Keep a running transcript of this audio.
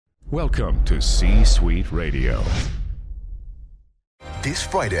Welcome to C-Suite Radio. This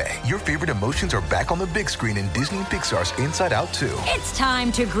Friday, your favorite emotions are back on the big screen in Disney and Pixar's Inside Out 2. It's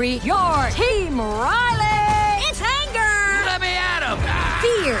time to greet your team, Riley! It's anger! Let me at him!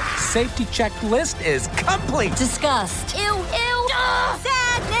 Fear! Safety checklist is complete! Disgust! Ew, ew!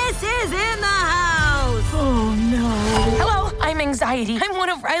 Sadness is in the house! Oh, no. Hello, I'm anxiety. I'm one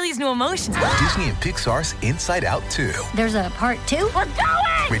of Riley's new emotions. Disney and Pixar's Inside Out 2. There's a part 2? We're going!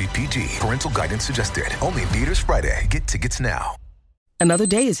 Rated PG. Parental guidance suggested. Only in theaters Friday. Get tickets now. Another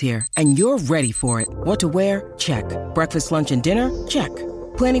day is here, and you're ready for it. What to wear? Check. Breakfast, lunch, and dinner? Check.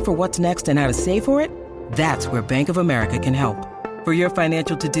 Planning for what's next and how to save for it? That's where Bank of America can help. For your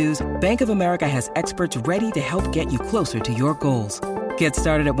financial to-dos, Bank of America has experts ready to help get you closer to your goals. Get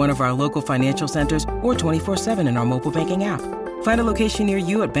started at one of our local financial centers or 24/7 in our mobile banking app. Find a location near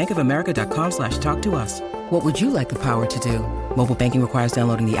you at bankofamerica.com/talktous. What would you like the power to do? Mobile banking requires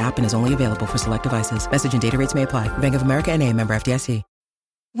downloading the app and is only available for select devices. Message and data rates may apply. Bank of America N.A., member FDIC.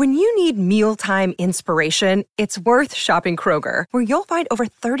 When you need mealtime inspiration, it's worth shopping Kroger, where you'll find over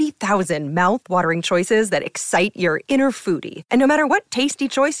 30,000 mouth-watering choices that excite your inner foodie. And no matter what tasty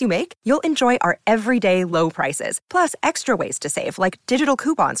choice you make, you'll enjoy our everyday low prices, plus extra ways to save, like digital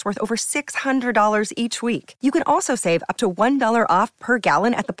coupons worth over $600 each week. You can also save up to $1 off per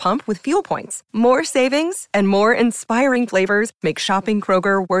gallon at the pump with fuel points. More savings and more inspiring flavors make shopping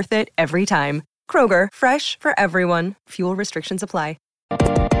Kroger worth it every time. Kroger, fresh for everyone. Fuel restrictions apply.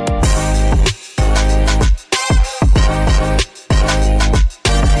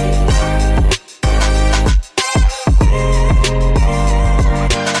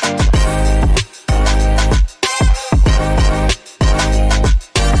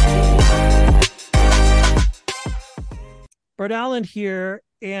 Bert Allen here,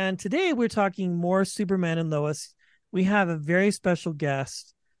 and today we're talking more Superman and Lois. We have a very special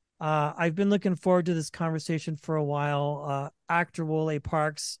guest. I've been looking forward to this conversation for a while. Actor Wolé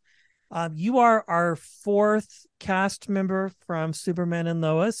Parks. You are our fourth cast member from Superman and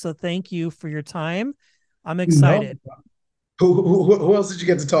Lois, so thank you for your time. I'm excited. No. Who else did you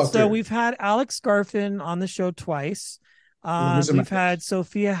get to talk to? So we've had Alex Garfin on the show twice. We've had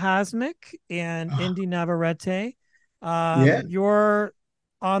Sophia Hasmick and Indy Navarrete. You're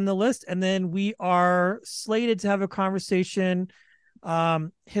on the list, and then we are slated to have a conversation.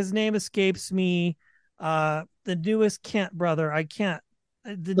 His name escapes me. The newest Kent brother. I can't.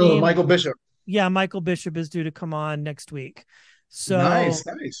 Michael Bishop. Yeah, Michael Bishop is due to come on next week. So nice.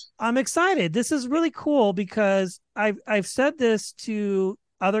 I'm excited. This is really cool because I've said this to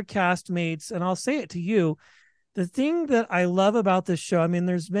other castmates, and I'll say it to you. The thing that I love about this show, I mean,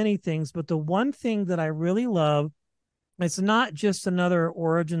 there's many things, but the one thing that I really love, it's not just another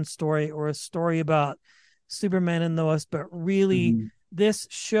origin story or a story about Superman and Lois, but really this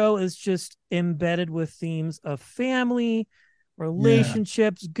show is just embedded with themes of family,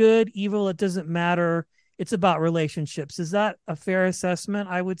 relationships, good, evil, it doesn't matter. It's about relationships. Is that a fair assessment,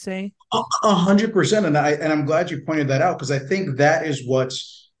 I would say? 100%. And I'm glad you pointed that out, because I think that is what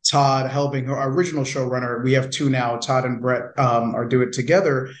Todd Helbing, our original showrunner, we have two now, Todd and Brett are doing it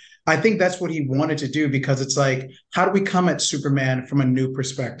together. I think that's what he wanted to do, because it's like, how do we come at Superman from a new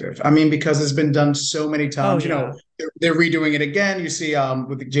perspective? I mean, because it's been done so many times. You know, they're redoing it again. You see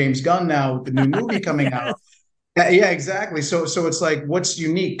with James Gunn now with the new movie coming out. Yeah, exactly. So it's like, what's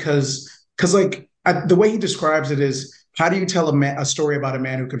unique? Because like the way he describes it is, how do you tell a story about a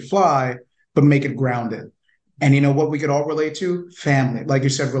man who could fly but make it grounded? And you know what we could all relate to? Family, like you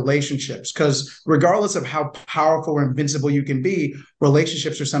said, relationships. Because regardless of how powerful or invincible you can be,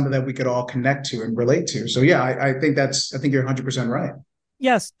 relationships are something that we could all connect to and relate to. So yeah, I think you're 100% right.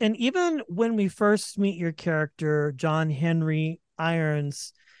 Yes, and even when we first meet your character, John Henry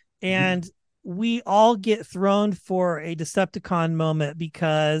Irons, and we all get thrown for a Decepticon moment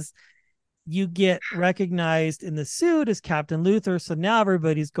because you get recognized in the suit as Captain Luthor. So now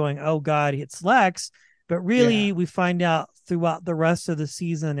everybody's going, oh God, it's Lex. But really, we find out throughout the rest of the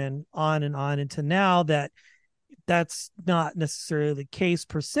season and on into now that that's not necessarily the case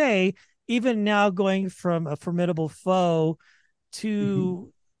per se. Even now, going from a formidable foe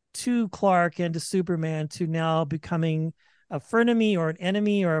to Clark and to Superman to now becoming a frenemy or an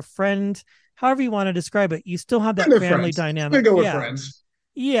enemy or a friend, however you want to describe it, you still have that family dynamic. We go with friends.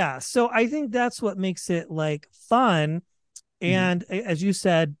 Yeah. So I think that's what makes it like fun. And as you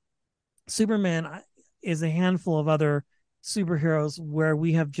said, Superman is a handful of other superheroes where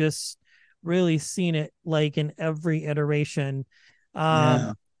we have just really seen it like in every iteration.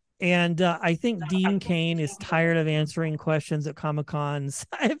 And I think Dean Cain is tired of answering questions at Comic-Cons.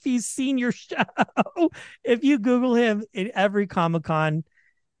 If he's seen your show, if you Google him in every Comic-Con,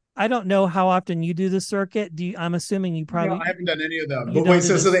 I don't know how often you do the circuit. I'm assuming you No, probably I haven't done any of them. you But don't wait,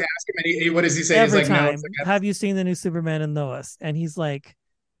 do so they this ask him, and what does he say? He's every like, no. It's time. like, Have you seen the new Superman and Lois? And he's like,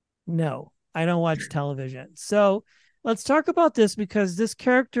 no, I don't watch television. So let's talk about this because this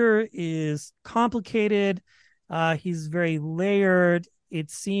character is complicated. He's very layered.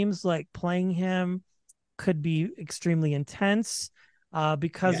 It seems like playing him could be extremely intense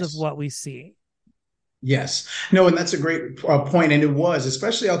because of yes. what we see. Yes. No, and that's a great point. And it was,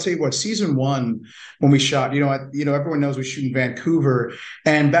 especially, I'll tell you what, season one, when we shot, everyone knows we shoot in Vancouver.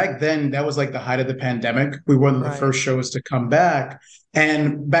 And back then, that was like the height of the pandemic. We were one of the Right. first shows to come back.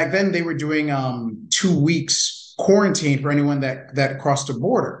 And back then, they were doing 2 weeks quarantine for anyone that crossed the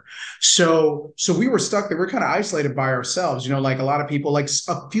border. So we were stuck there. We are kind of isolated by ourselves. Like a lot of people, like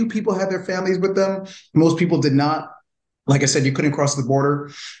a few people had their families with them. Most people did not. Like I said, you couldn't cross the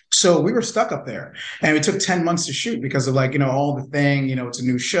border. So we were stuck up there. And it took 10 months to shoot because of all the thing, it's a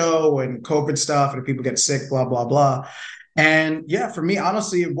new show and COVID stuff. And if people get sick, blah, blah, blah. And yeah, for me,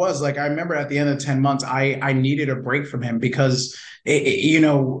 honestly, it was like I remember at the end of 10 months, I needed a break from him because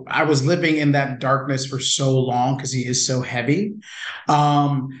I was living in that darkness for so long because he is so heavy.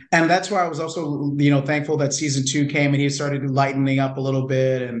 And that's why I was also, thankful that season 2 came and he started lightening up a little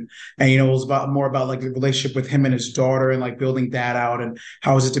bit. And it was more about like the relationship with him and his daughter and like building that out and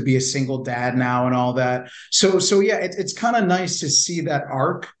how is it to be a single dad now and all that. So yeah, it's kind of nice to see that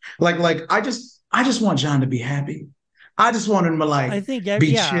arc. Like I just want John to be happy. I just want him to I think, be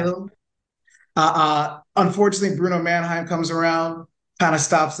yeah. chill. Unfortunately, Bruno Mannheim comes around, kind of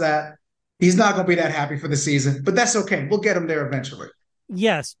stops that. He's not going to be that happy for the season, but that's okay. We'll get him there eventually.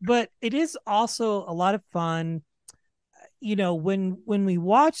 Yes, but it is also a lot of fun, when we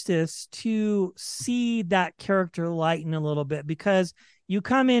watch this to see that character lighten a little bit because you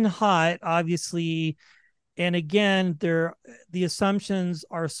come in hot, obviously, and again, the assumptions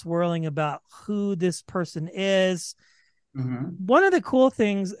are swirling about who this person is. Mm-hmm. One of the cool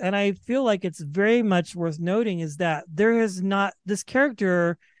things, and I feel like it's very much worth noting, is that there is not this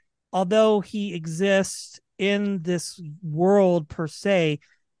character, although he exists in this world per se,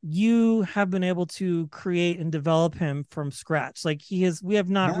 you have been able to create and develop him from scratch. Like we have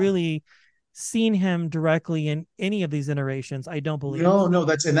not really seen him directly in any of these iterations, I don't believe. No,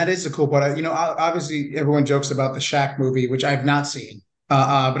 that is the cool part. Obviously everyone jokes about the Shaq movie, which I've not seen.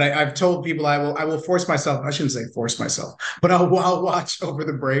 But I've told people I will force myself. I shouldn't say force myself, but I'll watch over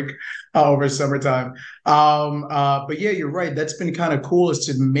the break, over summertime. But yeah, you're right. That's been kind of cool is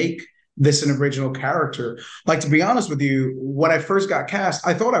to make this an original character. Like, to be honest with you, when I first got cast,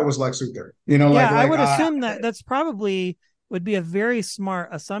 I thought I was Lex Luthor. I would assume that's probably would be a very smart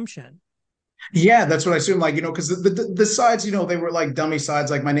assumption. Yeah, that's what I assume. Like, because the sides, they were like dummy sides.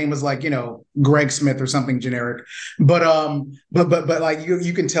 Like my name was like, Greg Smith or something generic. But like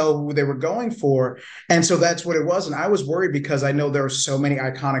you can tell who they were going for. And so that's what it was. And I was worried because I know there are so many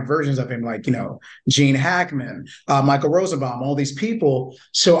iconic versions of him, like, Gene Hackman, Michael Rosenbaum, all these people.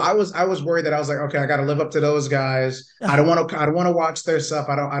 So I was worried that I was like, okay, I got to live up to those guys. I don't want to watch their stuff.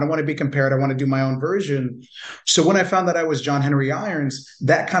 I don't want to be compared. I want to do my own version. So when I found that I was John Henry Irons,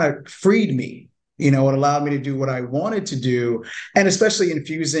 that kind of freed me. It allowed me to do what I wanted to do, and especially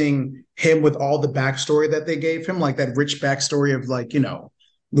infusing him with all the backstory that they gave him, like that rich backstory of like,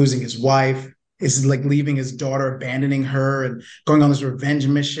 losing his wife, is like leaving his daughter, abandoning her, and going on this revenge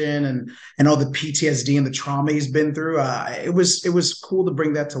mission, and all the PTSD and the trauma he's been through. It was cool to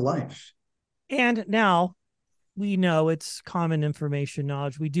bring that to life. And now we know it's common information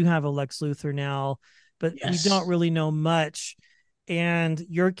knowledge. We do have a Lex Luthor now, but Yes. we don't really know much. And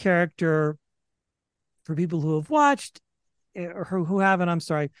your character, for people who have watched or who haven't, I'm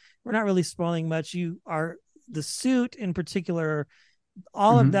sorry, we're not really spoiling much. You are the suit in particular.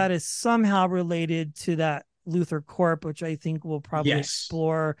 All of that is somehow related to that Luthor Corp, which I think we'll probably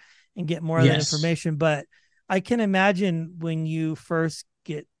explore and get more of that information. But I can imagine when you first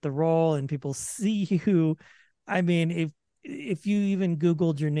get the role and people see you, I mean, if you even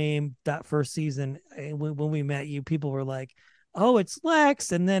Googled your name that first season, when we met you, people were like, oh, it's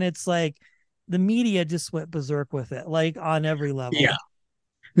Lex. And then it's like, the media just went berserk with it, like on every level. Yeah.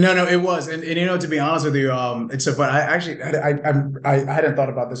 No, it was. And to be honest with you, it's so fun. I actually, I hadn't thought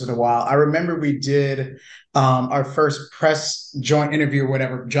about this in a while. I remember we did our first press joint interview,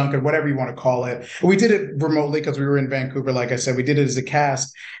 whatever, junket, whatever you want to call it. We did it remotely because we were in Vancouver. Like I said, we did it as a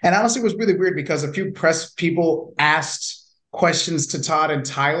cast. And honestly, it was really weird because a few press people asked questions to Todd and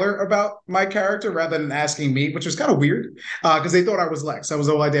Tyler about my character rather than asking me, which was kind of weird because they thought I was Lex. That was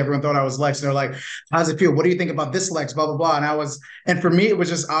the whole idea. Everyone thought I was Lex. And they're like, how does it feel? What do you think about this Lex? Blah, blah, blah. And for me, it was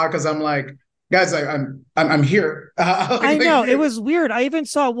just odd because I'm like, guys, I'm here. I know, it was weird. I even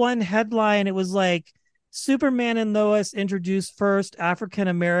saw one headline. It was like Superman and Lois introduced first African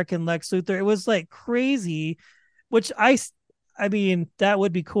American Lex Luthor. It was like crazy, which I mean, that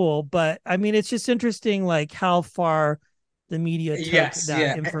would be cool, but I mean, it's just interesting, like how far the media took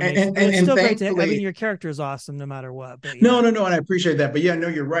that information. But it's still great to. I mean, your character is awesome no matter what. But no, and I appreciate that. But yeah, no,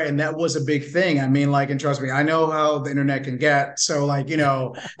 you're right, and that was a big thing. I mean, like, and trust me, I know how the internet can get. So, like,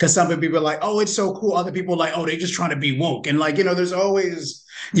 because some people are like, "Oh, it's so cool." Other people are like, "Oh, they're just trying to be woke," and like, there's always.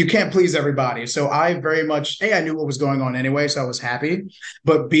 You can't please everybody. So I very much, A, I knew what was going on anyway, so I was happy.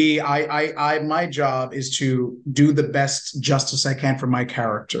 But B, my job is to do the best justice I can for my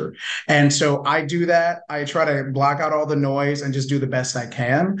character. And so I do that. I try to block out all the noise and just do the best I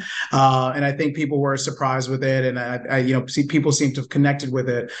can. And I think people were surprised with it. And I see people seem to have connected with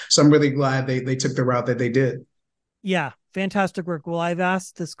it. So I'm really glad they took the route that they did. Yeah, fantastic work. Well, I've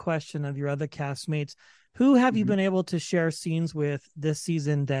asked this question of your other castmates. Who have you been able to share scenes with this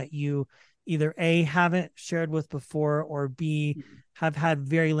season that you either A, haven't shared with before, or B, have had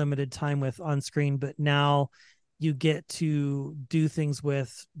very limited time with on screen, but now you get to do things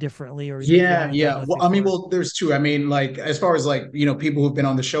with differently? Or Well, I mean, there's two. I mean, like, as far as like, people who've been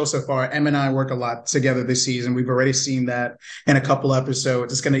on the show so far, Em and I work a lot together this season. We've already seen that in a couple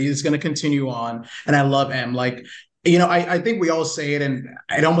episodes. It's gonna continue on. And I love Em. Like, I think we all say it, and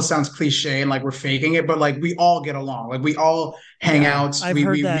it almost sounds cliche and like we're faking it, but like we all get along. Like we all hang out. I've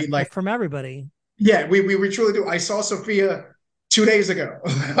heard that like from everybody. Yeah, we truly do. I saw Sophia 2 days ago.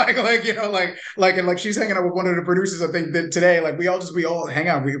 And she's hanging out with one of the producers, I think, today. Like we all hang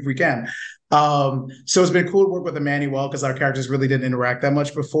out if we can. So it's been cool to work with Emmanuel because our characters really didn't interact that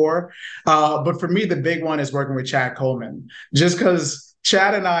much before. But for me, the big one is working with Chad Coleman, just because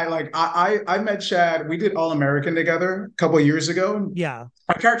Chad and I met Chad. We did All American together a couple of years ago. Yeah.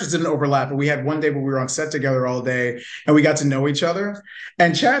 Our characters didn't overlap, but we had one day where we were on set together all day and we got to know each other.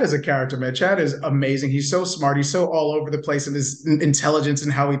 And Chad is a character, man. Chad is amazing. He's so smart. He's so all over the place in his intelligence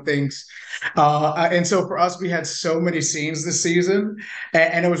and how he thinks. And so for us, we had so many scenes this season,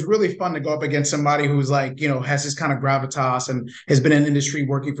 and it was really fun to go up against somebody who's like, has this kind of gravitas and has been in the industry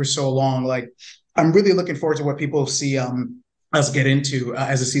working for so long. Like, I'm really looking forward to what people see us get into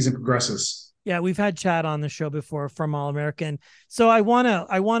as the season progresses. Yeah, we've had Chad on the show before from All American. So I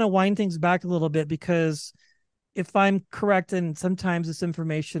wanna wind things back a little bit, because if I'm correct, and sometimes this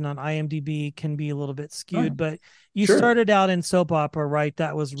information on IMDb can be a little bit skewed, but you started out in soap opera, right?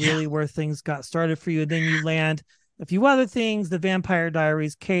 That was really where things got started for you. Then you land a few other things, The Vampire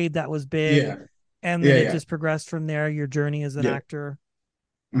Diaries, Cade, that was big. And then it just progressed from there, your journey as an actor.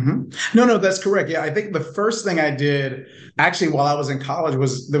 Mm-hmm. No, that's correct. Yeah, I think the first thing I did actually while I was in college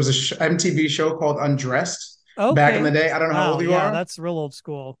was there was a MTV show called Undressed back in the day. I don't know how old you are. That's real old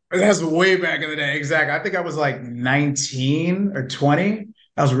school. That's way back in the day. Exactly. I think I was like 19 or 20.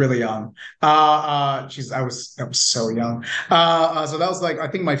 I was really young. I was so young. So that was like, I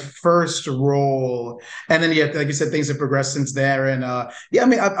think my first role. And then, like you said, things have progressed since there. And I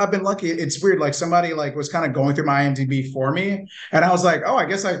mean, I've been lucky. It's weird. Like somebody like was kind of going through my IMDb for me. And I was like, oh, I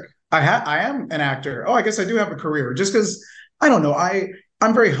guess I am an actor. Oh, I guess I do have a career, just because I don't know.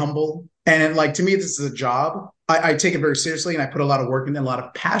 I'm very humble. And like, to me, this is a job. I take it very seriously, and I put a lot of work and a lot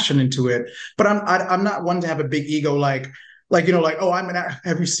of passion into it. But I'm not one to have a big ego, oh,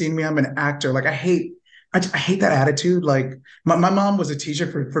 have you seen me? I'm an actor. Like I hate that attitude. Like my mom was a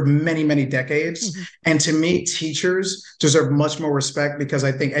teacher for many, many decades. Mm-hmm. And to me, teachers deserve much more respect, because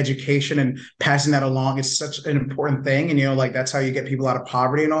I think education and passing that along is such an important thing. And, that's how you get people out of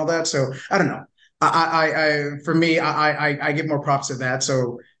poverty and all that. So I don't know. I give more props to that.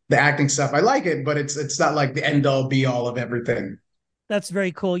 So the acting stuff, I like it, but it's not like the end all be all of everything. That's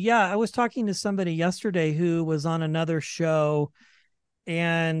very cool. Yeah, I was talking to somebody yesterday who was on another show,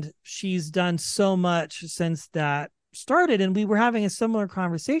 and she's done so much since that started, and we were having a similar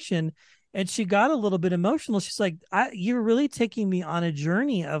conversation, and she got a little bit emotional. She's like, you're really taking me on a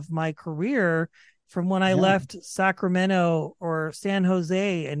journey of my career from when I left Sacramento or San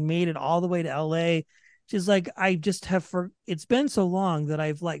Jose and made it all the way to LA. She's like, I just it's been so long that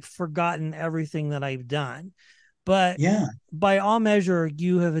I've like forgotten everything that I've done. But by all measure,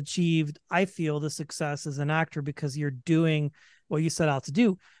 you have achieved, I feel, the success as an actor because you're doing what you set out to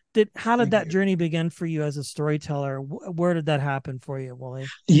do. How did that journey begin for you as a storyteller? Where did that happen for you, Wolé?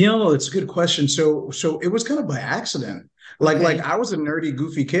 It's a good question. So it was kind of by accident. Like I was a nerdy,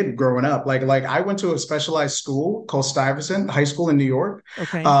 goofy kid growing up. Like I went to a specialized school called Stuyvesant High School in New York.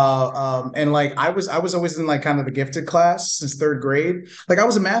 Okay. And like I was always in like kind of the gifted class since third grade. Like I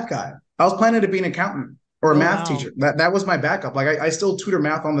was a math guy. I was planning to be an accountant. or a Oh, math wow. teacher. That was my backup. Like I still tutor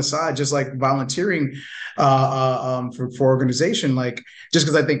math on the side, just like volunteering for organization, like just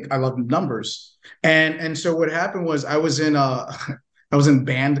because I think I love numbers. And so what happened was I was in I was in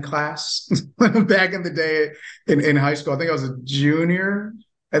band class back in the day in high school. I think I was a junior,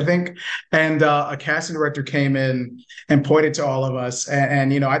 I think. And a casting director came in and pointed to all of us.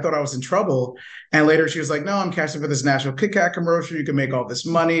 And, you know, I thought I was in trouble. And later she was like, no, I'm casting for this National Kit Kat commercial. You can make all this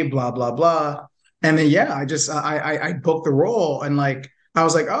money, blah, blah, blah. And then, yeah, I booked the role. And like, I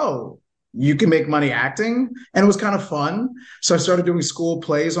was like, oh, you can make money acting. And it was kind of fun. So I started doing school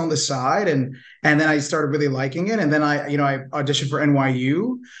plays on the side, and then I started really liking it. And then I auditioned for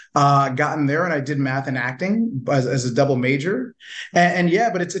NYU, got in there, and I did math and acting as a double major. And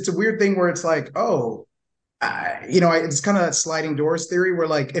yeah, but it's a weird thing where it's like, oh, it's kind of that sliding doors theory where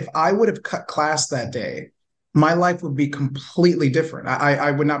like, if I would have cut class that day, my life would be completely different.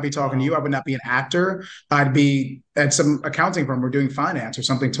 I would not be talking to you. I would not be an actor. I'd be at some accounting firm or doing finance or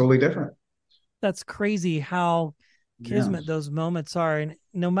something totally different. That's crazy how kismet those moments are. And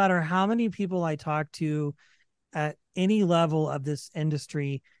no matter how many people I talk to at any level of this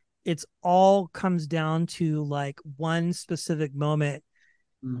industry, it's all comes down to like one specific moment.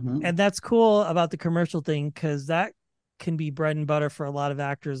 Mm-hmm. And that's cool about the commercial thing, because that can be bread and butter for a lot of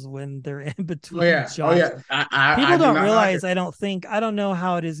actors when they're in between jobs. Oh yeah. People don't realize, I don't know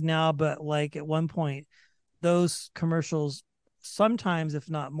how it is now, but like at one point, those commercials sometimes, if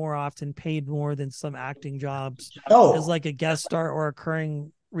not more often, paid more than some acting jobs as like a guest star or a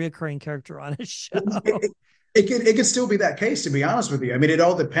reoccurring character on a show. It could still be that case, to be honest with you. I mean, it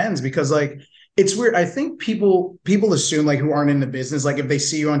all depends, because like it's weird. I think people assume, like, who aren't in the business, like if they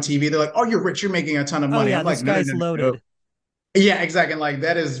see you on TV, they're like, oh, you're rich, you're making a ton of money. Oh, yeah, I'm like, this guy's loaded. Yeah, exactly. Like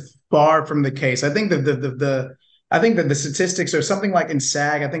that is far from the case. I think that the statistics are something like in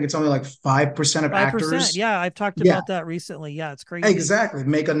SAG, I think it's only like 5% of 5%, actors. Yeah, I've talked about that recently. Yeah, it's crazy. Exactly.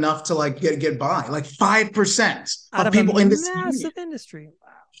 Make enough to like get by. Like 5% of people in this massive industry. Wow.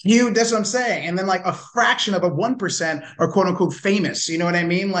 Huge, that's what I'm saying. And then like a fraction of a 1% are quote unquote famous. You know what I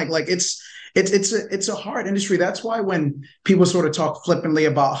mean? Like it's a hard industry. That's why when people sort of talk flippantly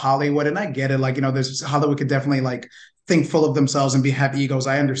about Hollywood, and I get it, like, you know, there's Hollywood could definitely like think full of themselves and have egos.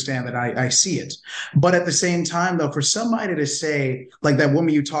 I understand that. I see it. But at the same time, though, for somebody to say, like that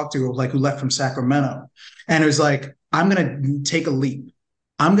woman you talked to, like who left from Sacramento, and it was like, I'm going to take a leap.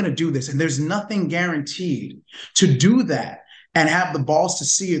 I'm going to do this. And there's nothing guaranteed. To do that and have the balls to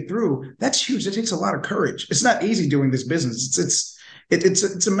see it through, that's huge. It takes a lot of courage. It's not easy doing this business.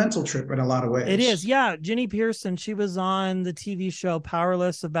 It's a mental trip in a lot of ways. It is. Yeah. Jenny Pearson, she was on the TV show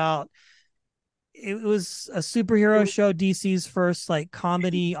Powerless about, it was a superhero show, DC's first like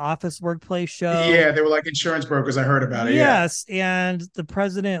comedy office workplace show. Yeah, they were like insurance brokers. I heard about it. Yes, yeah. And the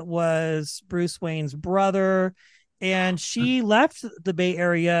president was Bruce Wayne's brother. And she left the Bay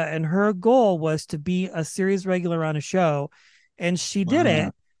Area, and her goal was to be a series regular on a show. And she did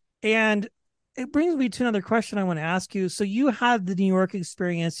it. And it brings me to another question I want to ask you. So you had the New York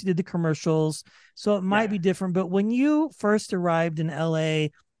experience, you did the commercials, so it might be different. But when you first arrived in LA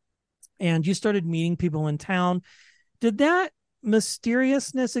and you started meeting people in town, did that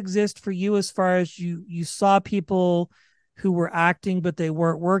mysteriousness exist for you as far as you saw people who were acting, but they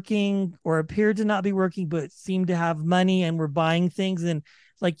weren't working, or appeared to not be working, but seemed to have money and were buying things? And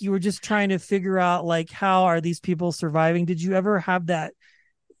like, you were just trying to figure out, like, how are these people surviving? Did you ever have that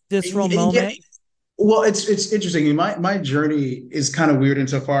visceral moment? Yeah. Well, it's interesting. My journey is kind of weird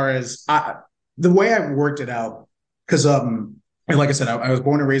insofar as the way I worked it out, because like I said, I was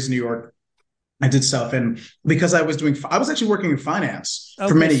born and raised in New York. I did stuff, and because I was actually working in finance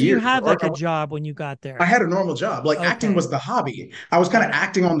for many years. You had like a job when you got there. I had a normal job. Like acting was the hobby. I was kind of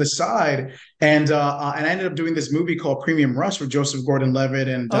acting on the side, and I ended up doing this movie called Premium Rush with Joseph Gordon-Levitt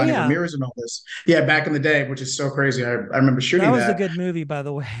and Donnie Ramirez and all this. Yeah, back in the day, which is so crazy. I remember shooting that. That was a good movie, by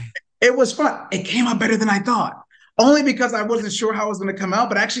the way. It was fun. It came out better than I thought. Only because I wasn't sure how it was going to come out,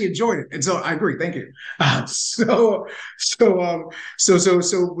 but I actually enjoyed it. And so I agree. Thank you. So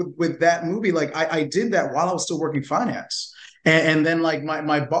with that movie, like I did that while I was still working finance. And then like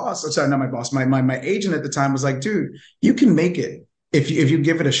my boss, sorry, not my boss, my agent at the time was like, dude, you can make it if you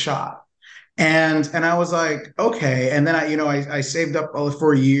give it a shot. And I was like, okay. And then I saved up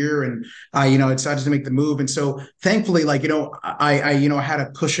for a year, and I decided to make the move. And so thankfully, like, I had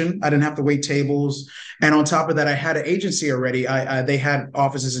a cushion. I didn't have to wait tables. And on top of that, I had an agency already. They had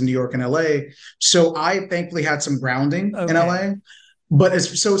offices in New York and LA. So I thankfully had some grounding in LA. But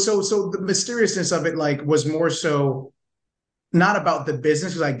so the mysteriousness of it, like, was more so not about the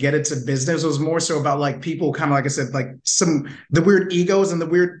business, because I get it's a business. It was more so about like people kind of, like I said, like the weird egos and the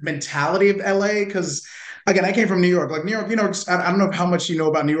weird mentality of LA. Because again, I came from New York. Like New York, I don't know how much you know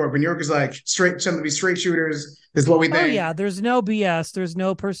about New York, but New York is like something to be straight shooters is what we Oh think. yeah, there's no BS, there's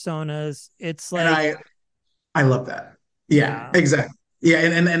no personas. It's And like, I love that. Yeah, yeah. exactly. Yeah,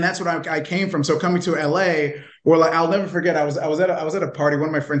 and that's what I came from. So coming to LA, or like I'll never forget, I was at a party. One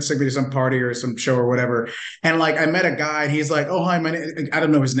of my friends took me to some party or some show or whatever, and like I met a guy, and he's like, "Oh hi, my name." I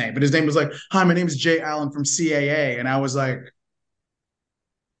don't know his name, but his name was like, "Hi, my name is Jay Allen from CAA," and I was like,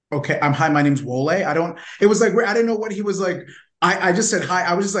 "Okay, hi, my name's Wolé." I don't. It was like I didn't know what he was like. I just said hi.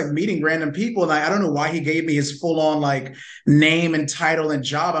 I was just like meeting random people, and I don't know why he gave me his full on like name and title and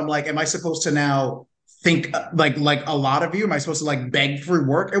job. I'm like, am I supposed to now think like a lot of you? Am I supposed to like beg for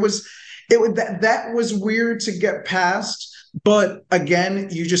work? That was weird to get past. But again,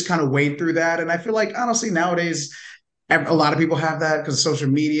 you just kind of wade through that. And I feel like honestly nowadays, a lot of people have that because of social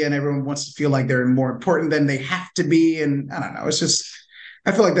media and everyone wants to feel like they're more important than they have to be. And I don't know. It's just,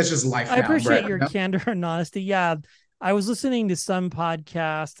 I feel like that's just life I now, appreciate Brett, your candor and honesty. Yeah. I was listening to some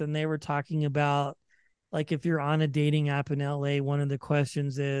podcast and they were talking about, like, if you're on a dating app in LA, one of the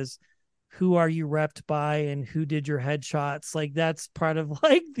questions is, who are you repped by and who did your headshots? Like, that's part of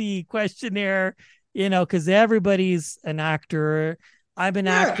like the questionnaire, because everybody's an actor. I'm an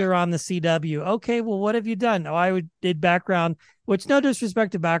Yeah, actor on the CW. Okay, well, what have you done? Oh, did background, which no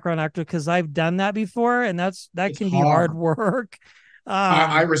disrespect to background actor, because I've done that before, and that it's can be hard hard. work.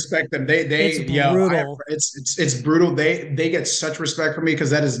 I respect them. It's brutal. It's brutal. They get such respect for me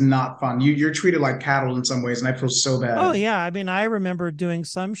because that is not fun. You're treated like cattle in some ways, and I feel so Oh bad. yeah, I mean, I remember doing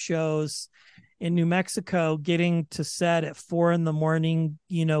some shows in New Mexico, getting to set at 4 a.m,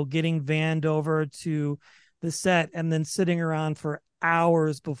 getting vanned over to the set and then sitting around for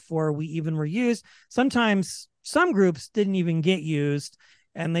hours before we even were used. Sometimes some groups didn't even get used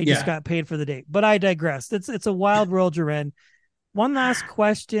and they just Yeah. got paid for the day. But I digress. It's a wild world you're in. One last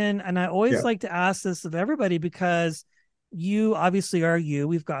question, and I always Yeah. like to ask this of everybody because you obviously are you.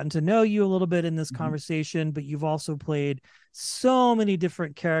 We've gotten to know you a little bit in this Mhm. conversation, but you've also played so many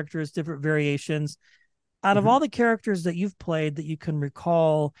different characters, different variations. Out of Mhm. all the characters that you've played that you can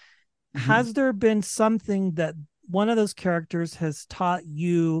recall, Mhm. has there been something that one of those characters has taught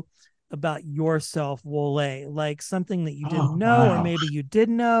you about yourself, Wolé? Like something that you didn't Oh, know, or wow. maybe you did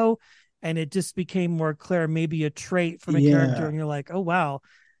know, and it just became more clear, maybe a trait from a character, Yeah. and you're like, oh, wow,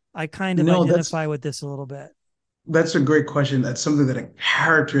 I kind of No, identify with this a little bit. that's a great question. That's something that a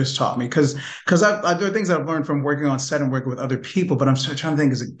character has taught me because there are things that I've learned from working on set and working with other people, but I'm still trying to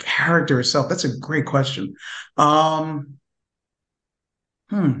think as a character itself. That's a great question. Um,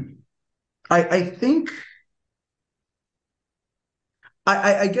 hmm. I think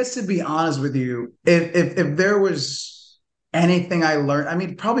I guess to be honest with you, if there was anything I learned, I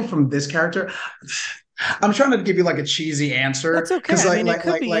mean, probably from this character, I'm trying to give you like a cheesy answer That's okay. because I mean, it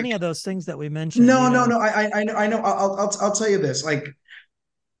could be any of those things that we mentioned, no. I know. I'll tell you this. Like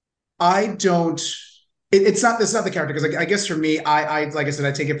I don't. It's not the character because I guess for me, I like I said,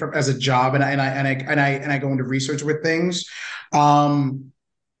 I take it from as a job and I go into research with things. Um,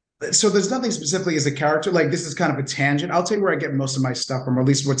 so there's nothing specifically as a character. Like this is kind of a tangent. I'll tell you where I get most of my stuff from, or at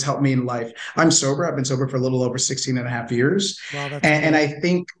least what's helped me in life. I'm sober. I've been sober for a little over 16 and a half years. Well, that's And good. I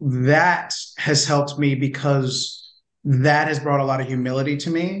think that has helped me because that has brought a lot of humility to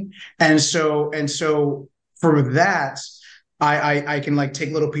me. And so for that, I can like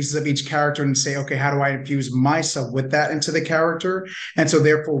take little pieces of each character and say, okay, how do I infuse myself with that into the character? And so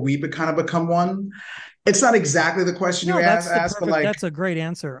therefore we kind of become one. It's not exactly the question you No, asked, but like that's a great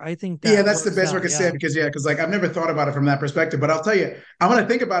answer. I think yeah, that that's the works best way I out. could say it Yeah. because because like I've never thought about it from that perspective. But I'll tell you, I'm gonna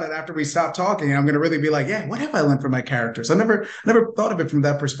think about it after we stop talking, and I'm gonna really be like, yeah, what have I learned from my characters? I never thought of it from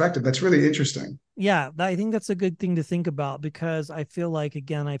that perspective. That's really interesting. Yeah. I think that's a good thing to think about because I feel like,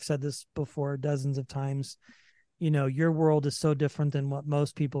 again, I've said this before dozens of times, your world is so different than what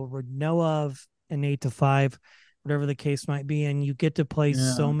most people would know of in 8 to 5, whatever the case might be. And you get to play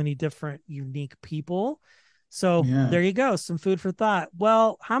Yeah, so many different unique people. So yeah, there you go. Some food for thought.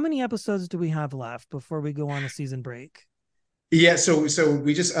 Well, how many episodes do we have left before we go on a season break? yeah. So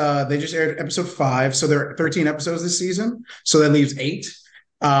we just they just aired episode 5, so there are 13 episodes this season, so that leaves 8.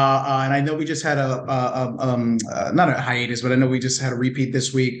 And I know we just had not a hiatus, but I know we just had a repeat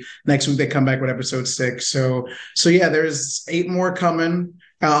this week. Next week they come back with episode 6. So yeah, there's 8 more coming.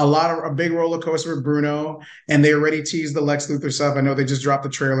 A big roller coaster with Bruno, and they already teased the Lex Luthor stuff. I know they just dropped the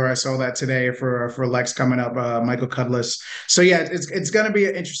trailer. I saw that today for Lex coming up, Michael Cudlitz. So yeah, it's going to be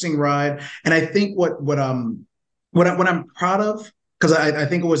an interesting ride. And I think what I'm proud of because I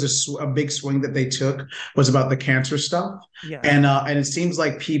think it was a big swing that they took was about the cancer stuff. Yeah. And it seems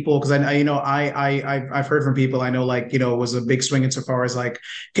like people, because I've heard from people I know, like, it was a big swing insofar as like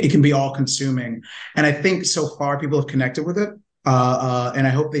it can be all consuming. And I think so far people have connected with it. And I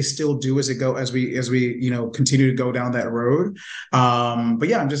hope they still do as we continue to go down that road. But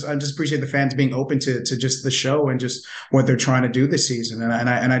yeah, I just appreciate the fans being open to just the show and just what they're trying to do this season. And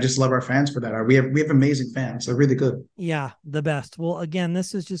I just love our fans for that. We have amazing fans. They're really good. Yeah, the best. Well, again,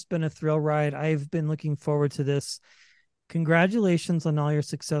 this has just been a thrill ride. I've been looking forward to this. Congratulations on all your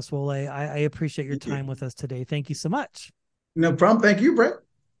success, Wolé. I appreciate your time with us today. Thank you so much. No problem. Thank you, Brett.